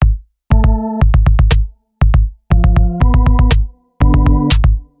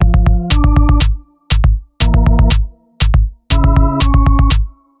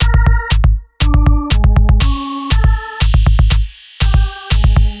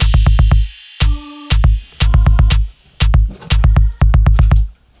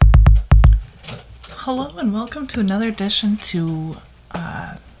hello and welcome to another edition to,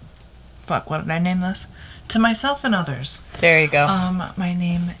 what did I name this? To Myself and Others. There you go. My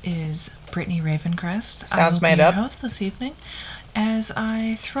name is Brittany Ravencrest. Sounds made I will up. be your host this evening as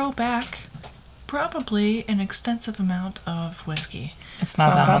I throw back probably an extensive amount of whiskey. It's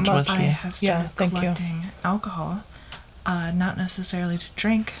not that much whiskey. I have started collecting alcohol, not necessarily to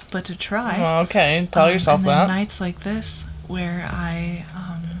drink, but to try. Well, okay, tell yourself and then that. Nights like this where I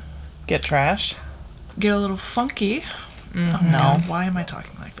Get trashed. get a little funky. Oh my No. God, why am I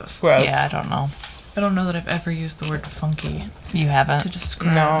talking like this? Gross. Yeah, I don't know. I don't know that I've ever used the word funky You to haven't?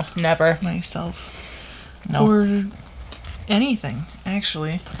 describe No, never. myself. No. Or anything,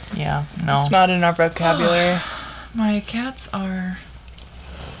 actually. Yeah, no. It's not in our vocabulary. My cats are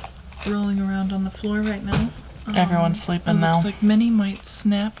rolling around on the floor right now. Everyone's sleeping now. Looks like Minnie might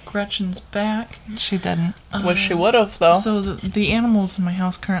snap Gretchen's back. She didn't. Wish she would have, though. So the animals in my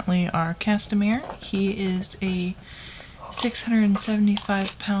house currently are Castamere. He is a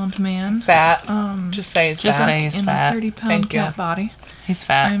 675-pound man. Fat. Just say it's Just fat. say he's in fat. a 30-pound Thank you. cat body. He's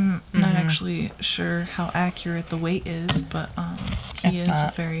fat. I'm not actually sure how accurate the weight is, but he It's is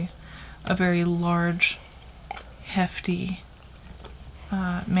not. a very large, hefty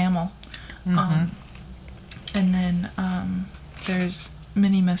mammal. And then there's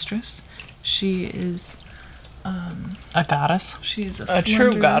Minnie Mistress. She is A goddess? she is a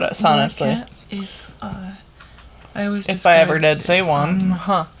true slender goddess, black honestly. cat. I always If I ever describe- did say one.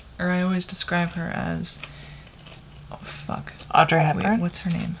 Huh. or I always describe her as fuck. Audrey Wait, Hepburn? what's her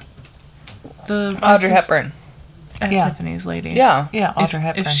name? The Audrey breakfast Hepburn. At Yeah. Tiffany's lady. Yeah. Yeah, Audrey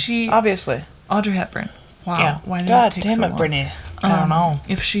If Hepburn. she Obviously. Audrey Hepburn. Wow. Yeah. Why did it God take damn so it, long? Brittany. I don't know.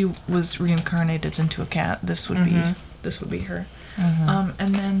 If she was reincarnated into a cat, this would be her.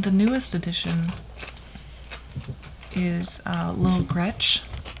 And then the newest addition is Lil Gretch,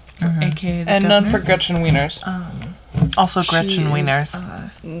 aka the And none governor. for Gretchen Wieners. Also She Gretchen is,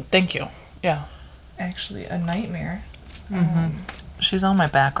 Wieners. Thank you. Yeah. actually a nightmare. She's on my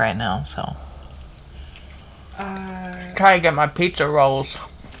back right now, so. Try to get my pizza rolls.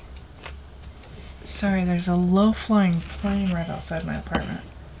 Sorry, there's a low-flying plane right outside my apartment.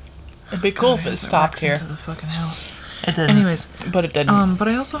 It'd be cool I if hope it it stopped wrecks here. into the fucking house. It didn't. Anyways, But it didn't. but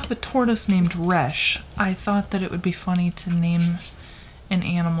I also have a tortoise named Resh. I thought that it would be funny to name an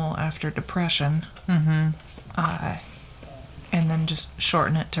animal after depression. And then just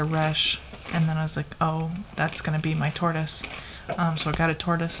shorten it to Resh. And then I was like, oh, that's gonna be my tortoise. So I got a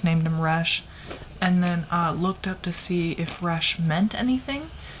tortoise, named him Resh. And then looked up to see if Resh meant anything.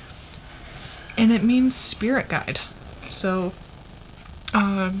 And it means spirit guide. So,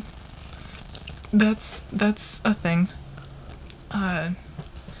 that's a thing.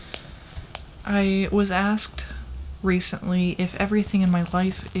 I was asked recently if everything in my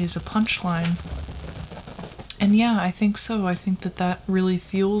life is a punchline. And yeah, I think so. I think that really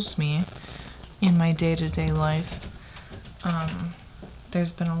fuels me in my day-to-day life.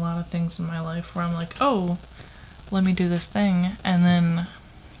 There's been a lot of things in my life where I'm like, oh, let me do this thing, and then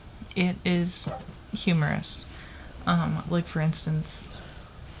it is humorous. Like, for instance,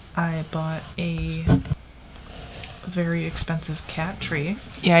 I bought a very expensive cat tree.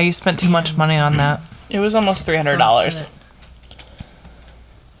 Yeah, you spent too much money on that. It was almost $300. But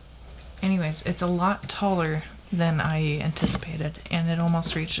anyways, it's a lot taller than I anticipated, and it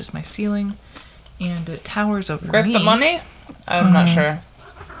almost reaches my ceiling, and it towers over Grip me. the money? I'm not sure.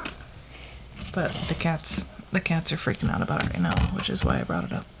 But the cats are freaking out about it right now, which is why I brought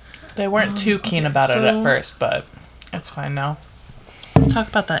it up. They weren't too keen about it at so- first, but it's fine now. Let's talk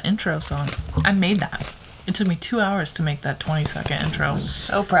about that intro song. I made that. It took me 2 hours to make that 20-second intro.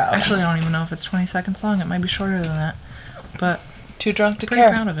 So proud. Actually, I don't even know if it's 20 seconds long. It might be shorter than that. But Too drunk to pretty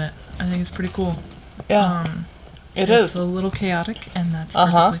care. proud of it. I think it's pretty cool. Yeah, it It's is. a little chaotic, and that's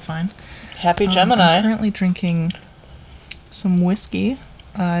Uh-huh. perfectly fine. Happy I'm Gemini. currently drinking some whiskey.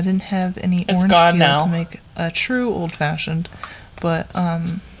 I didn't have any It's orange gone peel now. to make a true old-fashioned, but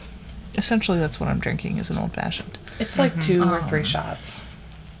essentially that's what I'm drinking is an old-fashioned. It's like 2 or 3 shots.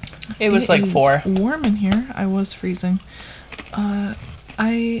 It was like is 4. warm in here. I was freezing.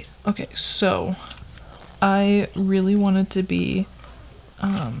 Okay, so I really wanted to be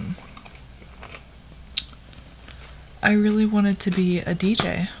a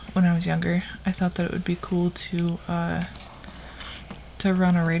DJ when I was younger. I thought that it would be cool to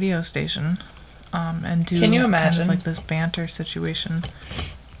run a radio station and do Can you kind imagine? of like this banter situation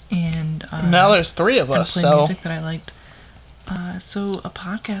and Now there's 3 of and us, play so music that I liked. So a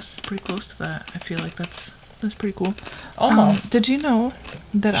podcast is pretty close to that. I feel like that's pretty cool. almost. Did you know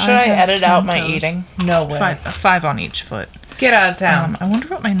that Should I have edit 10 out my toes? eating? No way. Five on each foot. Get out of town. I wonder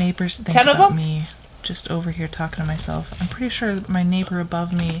what my neighbors think 10 of about them? me just over here talking to myself. I'm pretty sure my neighbor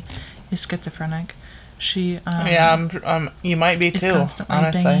above me is schizophrenic. She You might be is too, constantly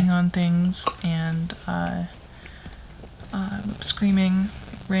honestly. banging on things and screaming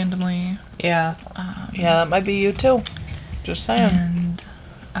randomly, Yeah. Yeah, that might be you too. Just saying. and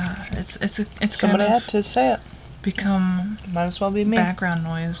it's Somebody kind had of to say it. become Might as well be me. background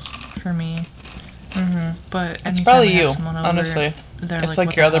noise for me. But It's anytime probably I have you, someone over, honestly. they're It's like, like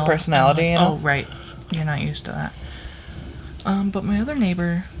 "What your the other hell?" personality, I'm you like, know? Oh, right. You're not used to that. But my other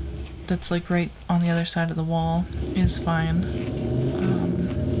neighbor, that's like right on the other side of the wall, is fine.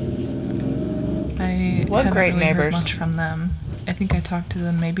 I What haven't great really heard neighbors. much from them. I think I talked to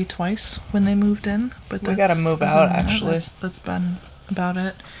them maybe twice when they moved in, but We gotta move other out, than that, actually. that's been about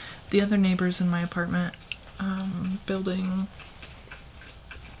it. The other neighbors in my apartment building,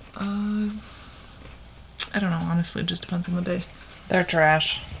 I don't know, honestly, it just depends on the day. They're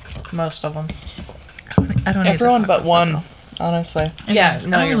trash. Most of them. I don't need to Everyone talk but about one, that, honestly, though. Yeah, Anyways,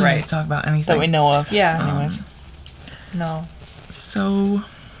 no, I don't you're really right. need to talk about anything. that we know of. Yeah. Anyways. No. So,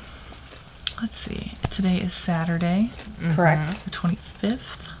 let's see. Today is Saturday, Correct. the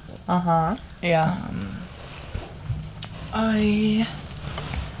 25th. Uh-huh. Yeah. I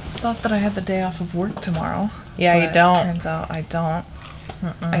thought that I had the day off of work tomorrow. Yeah, you but don't. Turns out I don't.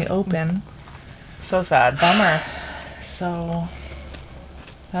 I open. So sad. Bummer. So,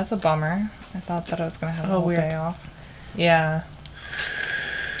 that's a bummer. I thought that I was going to have a Oh, whole weird. day off. Yeah.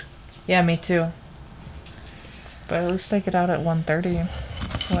 Yeah, me too. But at least I get out at 1:30,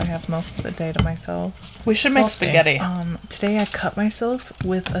 so I have most of the day to myself. We should make We'll see. spaghetti. Today I cut myself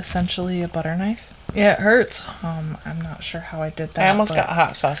with essentially a butter knife. Yeah, it hurts. I'm not sure how I did that. I almost but got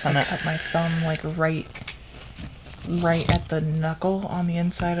hot sauce in I it. cut my thumb like right at the knuckle on the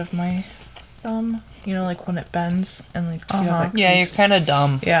inside of my thumb. You know, like when it bends and like you have that Yeah, you're crease. kind of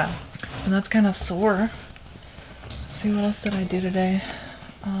dumb. Yeah. And that's kind of sore. Let's see, what else did I do today?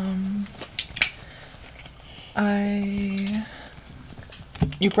 I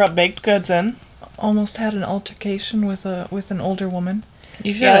You brought baked goods in. almost had an altercation with an older woman.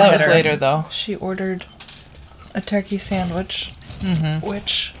 You should Yeah, have that hit was her. later though. She ordered a turkey sandwich,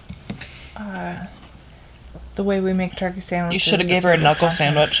 which the way we make turkey sandwiches. shoulda gave her a it's knuckle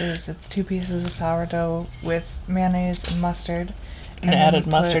preference sandwich. is it's 2 pieces of sourdough with mayonnaise and mustard, And then added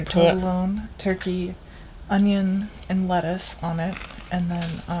you mustard put to it. provolone, turkey, onion, and lettuce on it, and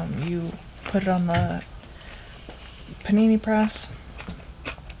then you put it on the panini press,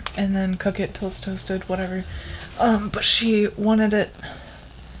 and then cook it till it's toasted, whatever. But she wanted it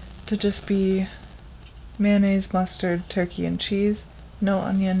to just be mayonnaise, mustard, turkey, and cheese. No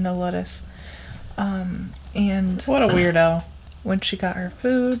onion, no lettuce. And What a weirdo. when she got her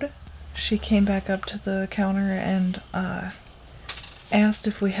food, she came back up to the counter and asked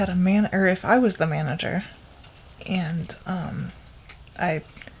if we had or if I was the manager. And I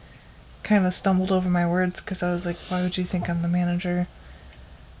kind of stumbled over my words because I was like, why would you think I'm the manager?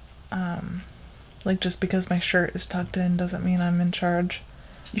 Like, just because my shirt is tucked in doesn't mean I'm in charge.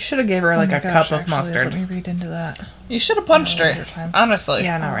 You should have gave her like Oh my a gosh, cup of actually, mustard. Let me read into that. You should have punched Oh, her. later time. Honestly.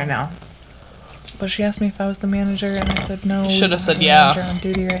 Yeah, not right now. But she asked me if I was the manager, and I said no. You we shoulda don't said have a yeah. manager on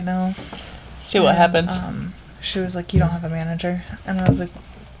duty right now. See what And, happens. She was like, "You don't have a manager," and I was like,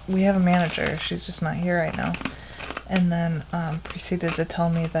 "We have a manager. She's just not here right now." And then proceeded to tell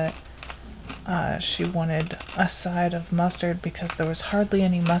me that she wanted a side of mustard because there was hardly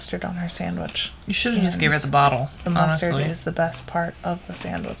any mustard on her sandwich. You should have just gave her the bottle. The mustard is the best part of the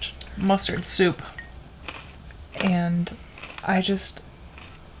sandwich. mustard soup. And I just,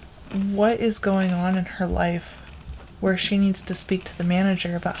 what is going on in her life where she needs to speak to the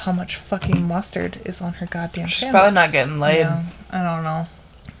manager about how much fucking mustard is on her goddamn She's sandwich? probably not getting laid. Yeah, I don't know.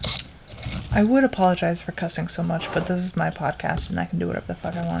 I would apologize for cussing so much, but this is my podcast and I can do whatever the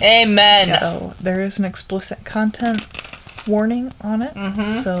fuck I want. Amen. So there is an explicit content warning on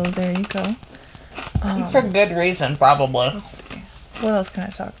it. So there you go. For good reason, probably. Let's see. What else can I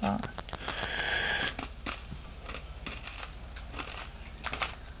talk about?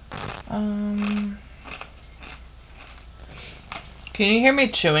 Can you hear me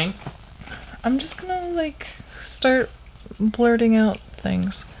chewing? I'm just gonna like start blurting out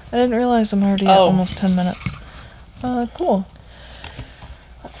things. I didn't realize I'm already at Oh. almost 10 minutes. Cool.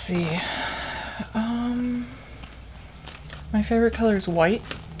 Let's see. My favorite color is white,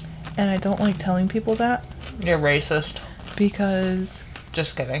 and I don't like telling people that You're racist. because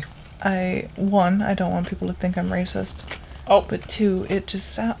Just kidding. I don't want people to think I'm racist. Oh. But two, it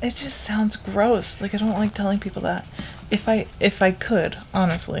just sounds gross. Like I don't like telling people that. If I could,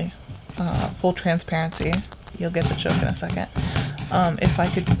 honestly, full transparency, you'll get the joke in a second. If I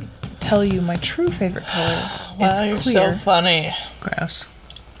could tell you my true favorite color. Wow, It's you're clear, so funny. Gross.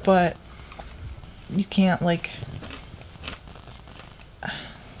 but you can't like,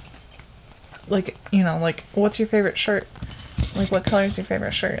 you know, like, what's your favorite shirt? Like, what color is your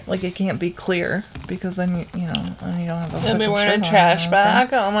favorite shirt? Like, it can't be clear because then you know, then you don't have a You'll be fucking wearing a shirt on, trash you know what I'm saying?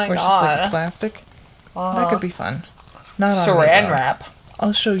 bag? Oh my Or it's just like god. plastic. Uh-huh. That could be fun. Not on me, Saran though. wrap.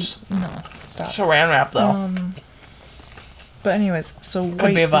 I'll show you. No, stop. Saran wrap though. But anyways, so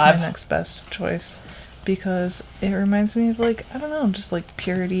white be a is my vibe. next best choice because it reminds me of, like, I don't know, just like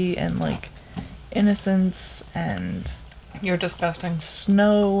purity and like innocence and You're disgusting.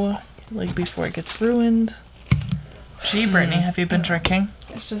 snow, like before it gets ruined. Gee, Brittany, have you been drinking?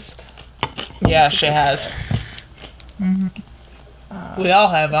 It's just Yeah, she has. We all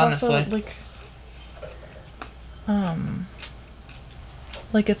have, it's honestly. also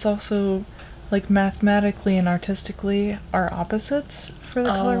like it's also like mathematically and artistically are opposites for the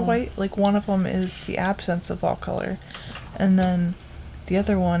color Oh. white. Like one of them is the absence of all color, and then the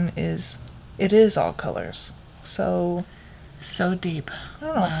other one is it is all colors. So So deep. I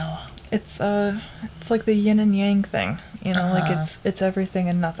don't know. Wow. It's like the yin and yang thing, you know, like Uh-huh. it's everything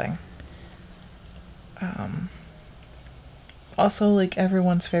and nothing. Also, like,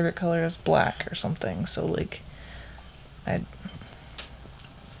 everyone's favorite color is black or something, so like I'd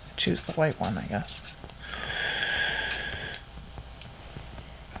choose the white one, I guess.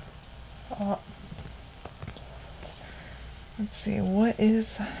 Let's see,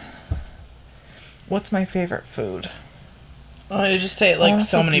 what's my favorite food? Oh, you just ate I like wanna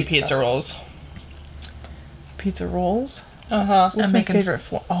so say many pizza. pizza rolls. Pizza rolls? Uh-huh. What's I'm my making favorite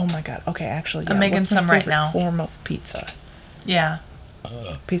form? Oh my god. Okay, actually, yeah. I'm making what's my some right favorite now. form of pizza? Yeah.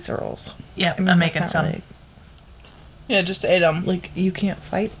 Pizza rolls. Yep, I mean, I'm that's making not some. Like, Yeah, just ate them. like, you can't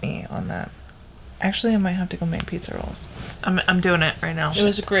fight me on that. Actually, I might have to go make pizza rolls. I'm doing it right now. It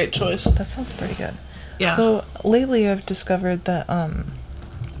was a great choice. That sounds pretty good. Yeah. So lately, I've discovered that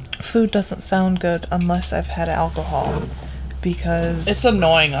food doesn't sound good unless I've had alcohol, because It's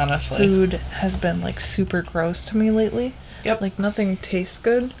annoying, honestly. food has been like super gross to me lately. Yep. Like nothing tastes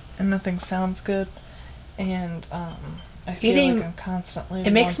good and nothing sounds good, and I feel Eating- like I'm constantly.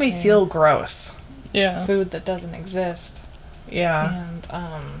 It makes me wanting feel gross. Yeah. food that doesn't exist, Yeah. and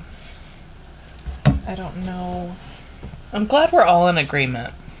I don't know. I'm glad we're all in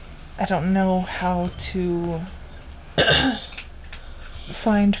agreement. I don't know how to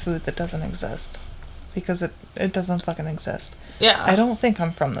find food that doesn't exist, because it doesn't fucking exist. Yeah. I don't think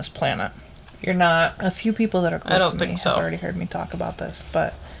I'm from this planet. You're not. A few people that are I close don't to me think so. have already heard me talk about this,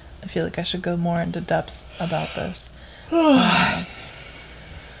 but I feel like I should go more into depth about this.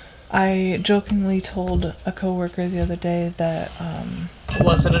 I jokingly told a coworker the other day that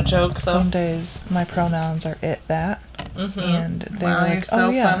Was it a joke, though? some days my pronouns are it that, and they're Wow, like, you're so "Oh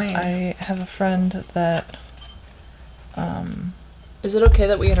yeah, funny." I have a friend that Is it okay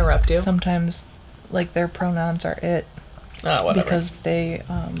that we interrupt you? sometimes like their pronouns are it Oh, whatever. because they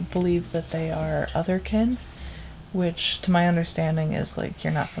believe that they are otherkin, which to my understanding is like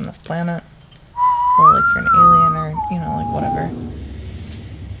you're not from this planet, or like you're an alien, or you know, like whatever."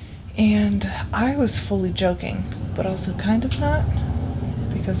 And I was fully joking, but also kind of not,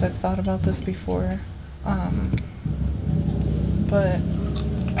 because I've thought about this before. But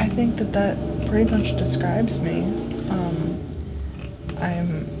I think that pretty much describes me.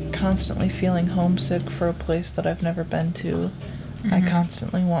 I'm constantly feeling homesick for a place that I've never been to. I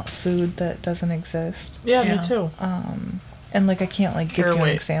constantly want food that doesn't exist. yeah, Yeah. me too. And like I can't like give Here, you an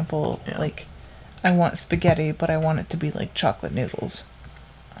wait. example. Yeah. Like I want spaghetti, but I want it to be like chocolate noodles.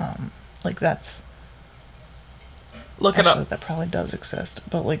 Like that's Look it actually up. that probably does exist,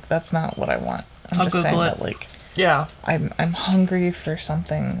 but like that's not what I want. I'm I'll just saying Google it. that like Yeah. I'm hungry for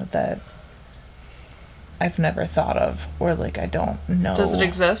something that I've never thought of, or like I don't know. Does it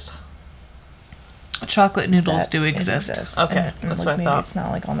exist? Chocolate noodles that do it exist. exists. Okay, and, that's like, what I maybe thought. it's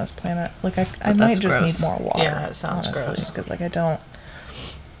not like on this planet. Like I But might that's just gross. need more water. Yeah, it sounds gross. Because like I don't.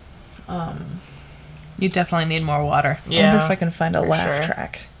 You definitely need more water. I wonder Yeah. if I can find a for laugh sure.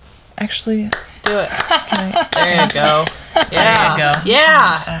 track. Actually, Do it. can I? There you go. Yeah. go.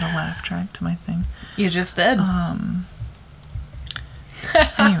 Yeah. Add a laugh track to my thing. You just did.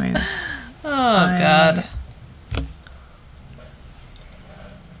 Anyways. oh, God.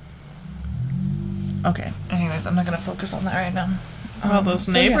 Okay. Anyways, I'm not gonna focus on that right now. Well, those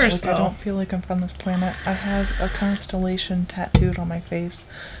neighbors, I though. don't feel like I'm from this planet. I have a constellation tattooed on my face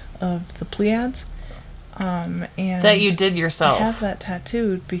of the Pleiades. And That you did I have yourself. that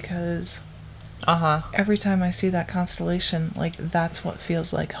tattooed because Uh-huh. every time I see that constellation, like that's what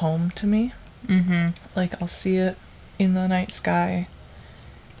feels like home to me. Mm-hmm. Like I'll see it in the night sky,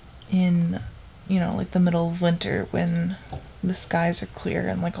 in, like the middle of winter when the skies are clear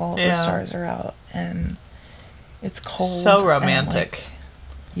and like all of the Yeah. stars are out and it's cold. So and, romantic. like,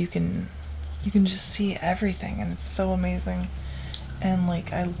 you can just see everything and it's so amazing. And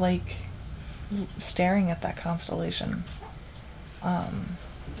like I like staring at that constellation.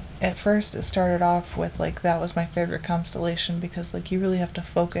 At first it started off with like that was my favorite constellation because like you really have to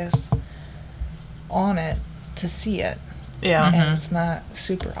focus on it to see it. Yeah. And it's not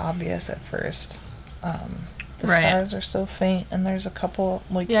super obvious at first. The Right. stars are so faint and there's a couple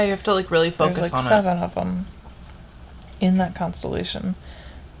like Yeah, you have to like really there's focus like on 7 of them in that constellation,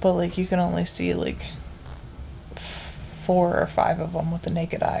 but like you can only see like 4 or 5 of them with the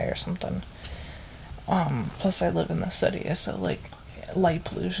naked eye or something. Plus I live in the city, so like light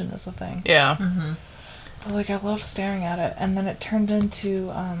pollution is a thing. it. Yeah. But like I love staring at it, and then it turned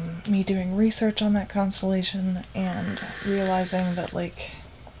into me doing research on that constellation and realizing that like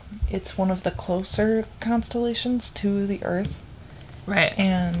it's one of the closer constellations to the Earth, Right.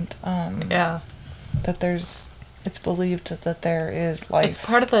 and Yeah. that it's believed that there is life. It's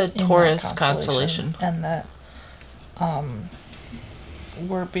part of the in that Taurus constellation. and that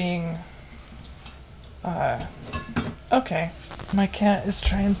we're being okay. My cat is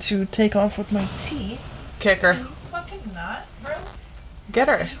trying to take off with my tea. Kick her. Fucking not, bro. Get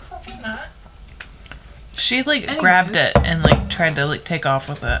her. Fucking not. She like grabbed it and like tried to like take off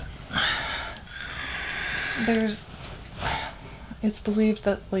with it. It's believed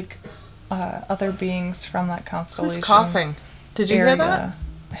that like other beings from that constellation Who's coughing? Did you hear area that?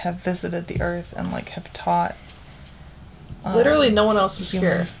 have visited the Earth and like have taught Literally, no one else is here.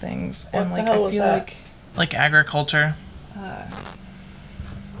 humans things, and What like the hell I was feel that? Like agriculture.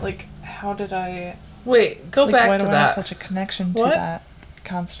 like how did I Wait, go like back why to do I have that. such a connection to What? that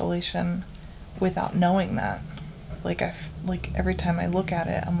constellation without knowing that? Like like every time I look at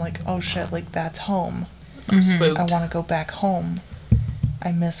it, I'm like, oh shit, like that's home. I'm spooked. I want to go back home.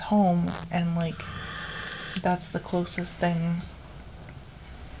 I miss home, and like that's the closest thing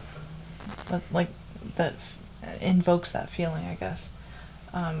that invokes that feeling, I guess.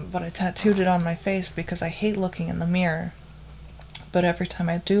 But I tattooed it on my face because I hate looking in the mirror. But every time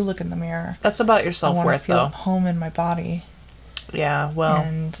I do look in the mirror, That's about your I want to self-worth, feel though. home in my body. Yeah, well,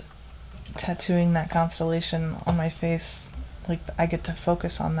 And tattooing that constellation on my face, like I get to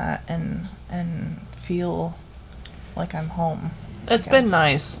focus on that and feel like I'm home. I it's been guess.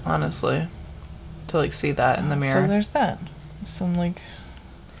 nice, honestly, to like see that in the So mirror. there's that. Some like,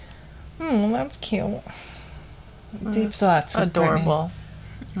 that's cute. Deep It's thoughts. With Brittany. adorable.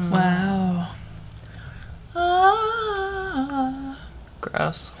 Wow.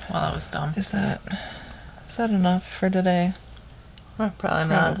 Gross. Well, that was dumb. Is that enough for today? Probably not.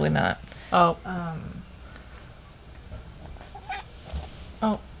 Probably not. Oh,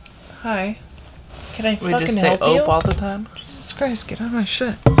 Oh, hi. Can I we fucking just say help "ope" you? all the time. Jesus Christ, get out of my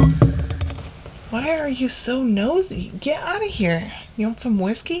shit. Why are you so nosy? Get out of here. You want some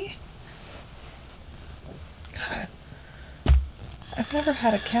whiskey? God. I've never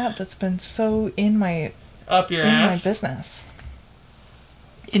had a cat that's been so in my Up your my business.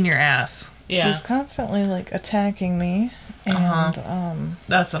 In your ass. Yeah. She's constantly like attacking me, and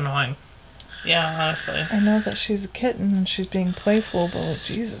That's annoying. Yeah, honestly. I know that she's a kitten and she's being playful, but like,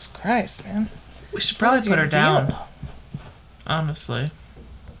 Jesus Christ, man. We should probably What's put her your down. deal? Honestly.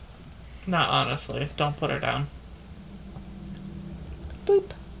 Not honestly. Don't put her down. Boop.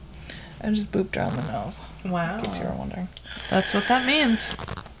 I just booped her on the nose, Wow. in case you were wondering. That's what that means.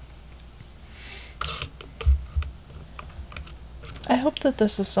 I hope that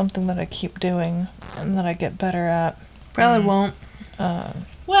this is something that I keep doing and that I get better at. Probably won't.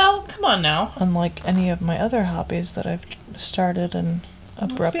 Well, come on now. Unlike any of my other hobbies that I've started and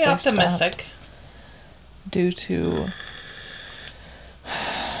Let's abruptly be optimistic. stopped due to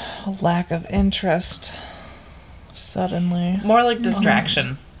a lack of interest suddenly. More like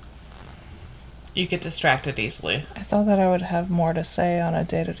distraction. You get distracted easily. I thought that I would have more to say on a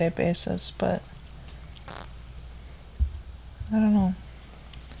day-to-day basis, but I don't know.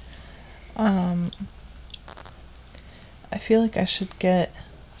 I feel like I should get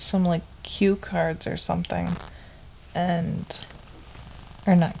some like cue cards or something, or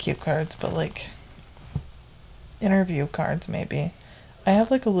not cue cards, but like interview cards maybe. I have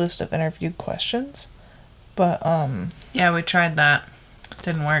like a list of interview questions, but Yeah, we tried that.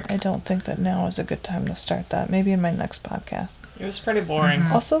 Didn't work. I don't think that now is a good time to start that. Maybe in my next podcast. It was pretty boring.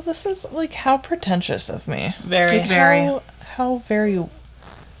 Also, this is like how pretentious of me. Very. Like, Very. How very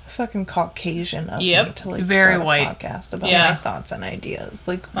fucking Caucasian of Yep, me to like very start a white. podcast about Yeah. my thoughts and ideas.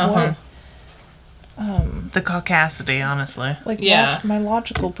 Like Uh-huh. what? The caucasity, honestly. Like, Yeah. my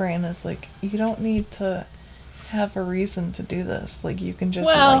logical brain is like, you don't need to have a reason to do this. Like, you can just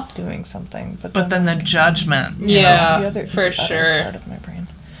Well- like doing something. But then the judgment. you know. Yeah, the other, for the sure. other part of my brain.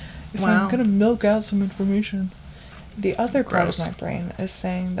 If Wow. I'm gonna milk out some information, the other part Gross. of my brain is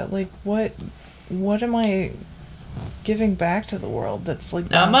saying that like, what am I giving back to the world that's like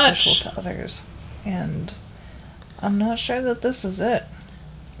Not beneficial much. to others? And I'm not sure that this is it.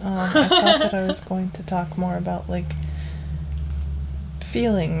 I thought that I was going to talk more about like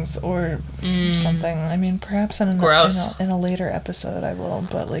feelings or something. I mean, perhaps Gross. in a later episode I will,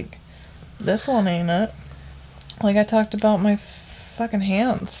 but like this one ain't it. Like I talked about my fucking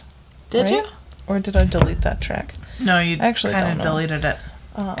hands. Did right? you? Or did I delete that track? No, you I actually kind don't of know. deleted it,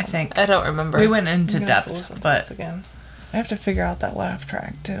 I think. I don't remember. We went I'm into gonna have to depth, listen to but this again. I have to figure out that laugh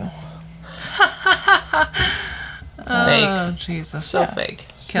track too. Fake. Oh, Jesus. So fake.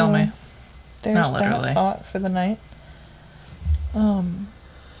 Kill me. There's Not literally. that thought for the night.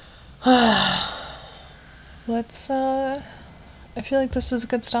 Let's I feel like this is a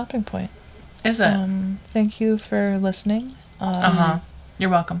good stopping point. Is it? Thank you for listening. Uh-huh. You're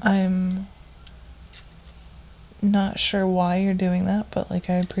welcome. I'm not sure why you're doing that, but like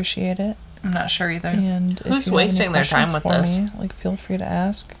I appreciate it. I'm not sure either. And if Who's you have any wasting their time questions with for this? me, like feel free to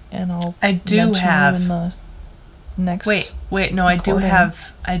ask, and I'll. I do mention you have- in the next. Wait, no, I do recording,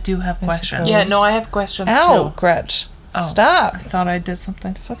 have I questions. suppose. Yeah, no, I have questions Ow, too. Gretch! Oh. Stop! I thought I did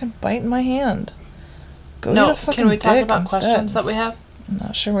something. Fucking biting my hand. Go No, get a fucking can we talk dick about instead. questions that we have? I'm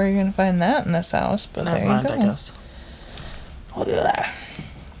not sure where you're gonna find that in this house, but Never there mind, you I go. guess.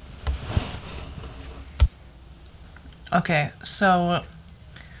 Okay, so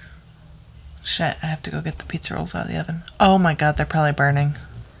shit, I have to go get the pizza rolls out of the oven. Oh my god, they're probably burning.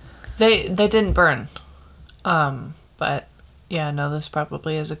 They didn't burn. But yeah, no, this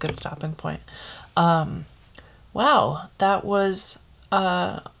probably is a good stopping point. Wow, that was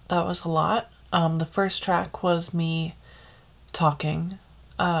a lot. The first track was me talking,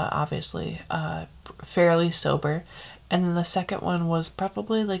 obviously, fairly sober. And then the second one was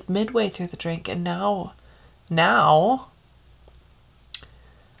probably like midway through the drink, and now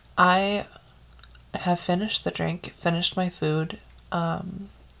I have finished the drink, finished my food, and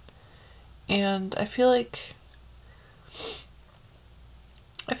I feel like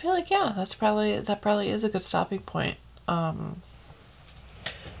yeah, that probably is a good stopping point.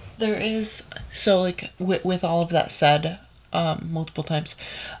 There is, so like with all of that said, multiple times,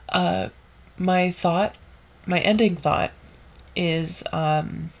 my ending thought is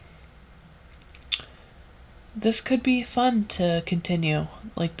this could be fun to continue,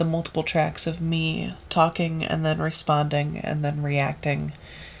 like the multiple tracks of me talking and then responding and then reacting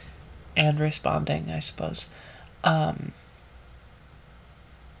and responding, I suppose.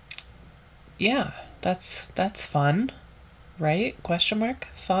 Yeah, that's fun, right? Question mark?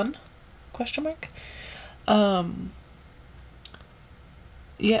 Fun? Question mark?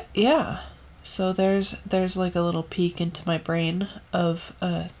 Yeah. So there's like a little peek into my brain of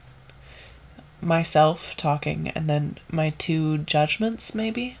myself talking and then my two judgments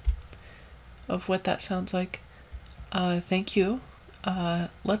maybe of what that sounds like. Thank you.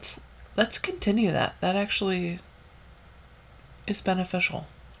 Let's continue that. That actually is beneficial,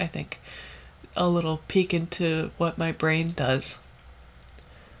 I think. A little peek into what my brain does.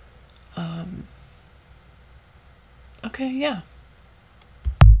 Okay, yeah.